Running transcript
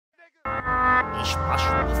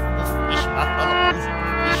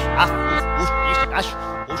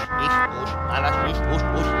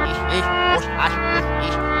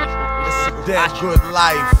That good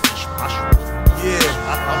life. Yeah,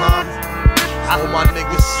 all my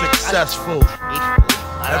niggas successful.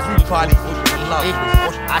 Everybody love me.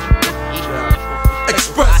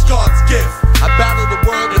 Express God's gift. I battle the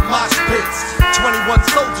world in mosh pits. 21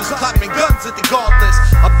 soldiers clapping guns at the godless.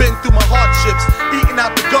 I've been through my hardships, eating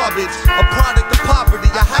out the garbage. A product of poverty,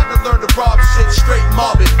 I had to learn to rob shit straight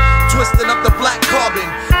mobbing. Twisting up the black carbon.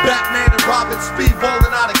 Batman and Robin, speed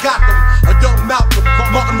rolling out of Gotham. A young Malcolm,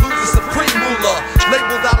 Martin Luther, supreme ruler.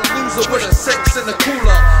 Labeled out a loser with a 6 in the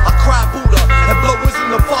cooler. I cry Buddha and blow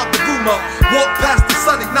wisdom to fog the rumor. Walk past the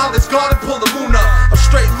sun, acknowledge God and pull the moon up. A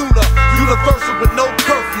straight lunar, universal with no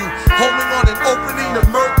curfew. Homing on an opening to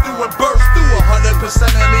mirth through and burst through. 100%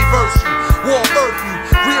 anniversary, war earth you.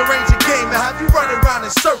 Rearrange the game and have you running around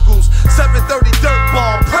in circles. 730 dirt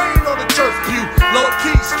bomb, praying on the church pew. Low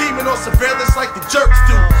key scheming on surveillance like the jerks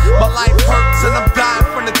do. My life hurts and I'm dying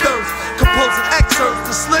from the thirst. Composing excerpts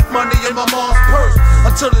to slip money in my mom's purse.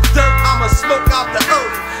 Until the dirt, I'ma smoke out the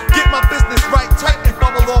earth. Get my business right tight and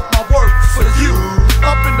bubble off my work. For you,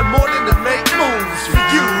 up in the morning to make moves. For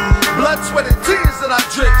you, blood, sweat and tears that I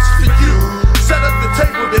drip. For you, set up the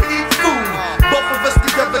table to eat food. Both of us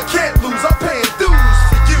together can't lose, I'm paying dues.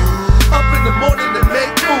 For you, up in the morning to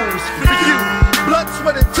make moves. For you, blood,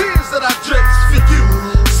 sweat and tears that I drip. For you,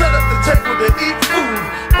 set up the table to eat food.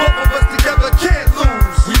 Both of us together can't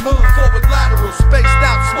lose. We move forward lateral, spaced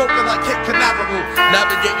out, smoking like Cape Canaveral.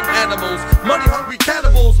 Navigating animals, money-hungry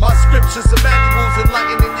cannibals. My scriptures and manuals,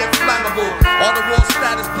 enlightening yet flammable. On the wall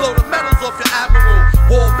status, blow the medals off your admiral.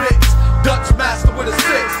 War bits, Dutch master with a 6.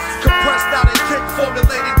 Compressed out and kick,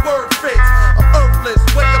 formulated word fits. I'm earthless,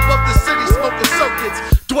 way above the city, smoking circuits.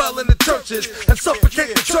 Dwell in the churches and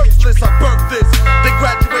suffocate the churchless. I birthed this, they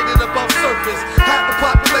graduated above surface. Half the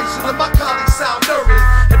population of my colleagues sound nervous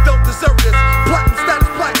and don't deserve this. Platinum status,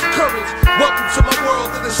 platinum courage. Welcome to my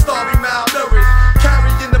world in the starry malnourished.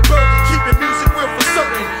 Carrying the burden, keeping music real for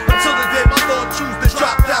certain. Until the day my Lord choose to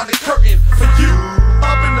drop down the curtain. For you,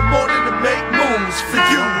 up in the morning to make moves. For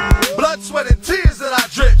you, blood, sweat and tears that I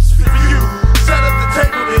drips. For you, set up the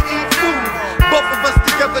table to eat food. Both of us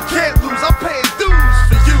together can't lose, I'm paying dues.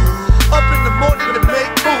 For you, up in the morning to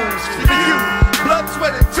make moves. For you, blood,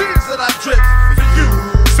 sweat and tears that I drip. For you,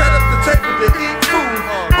 set up the table to eat food.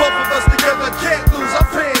 Both of us together can't lose, I'm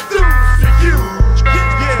paying dues. For you,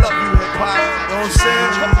 yeah, love you hip hop. You know what I'm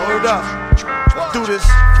saying? Hold up, do this.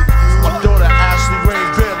 My daughter Ashley Rain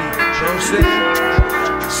Bailey. You know what I'm saying?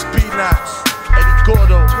 Speedknots, Eddie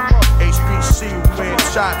Gordo, HBC, man,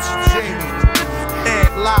 shots, Jamie,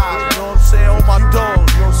 and live. You know what I'm saying? All my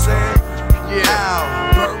dogs. You know what I'm saying? Yeah. Al,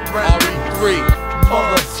 Burt RE3,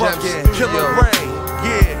 motherfucking Killer Ray.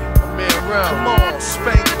 Yeah. Man, come on,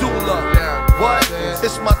 Spank Dula. What?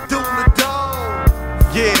 It's my Dula dog.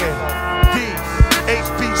 Yeah. D,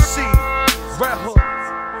 HBC, Red Hook.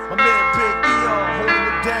 My man Big Eon holding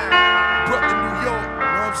it down. Brooklyn, New York. You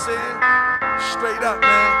know what I'm saying? Straight up,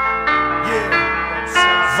 man. Yeah.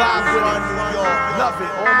 Vibe with it. New York. Love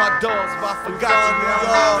it. All my dogs. If I forgot you, man,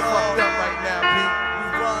 I'm all fucked up right now, Pete. We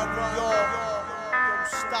run, New York. Don't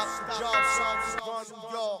stop the job, son.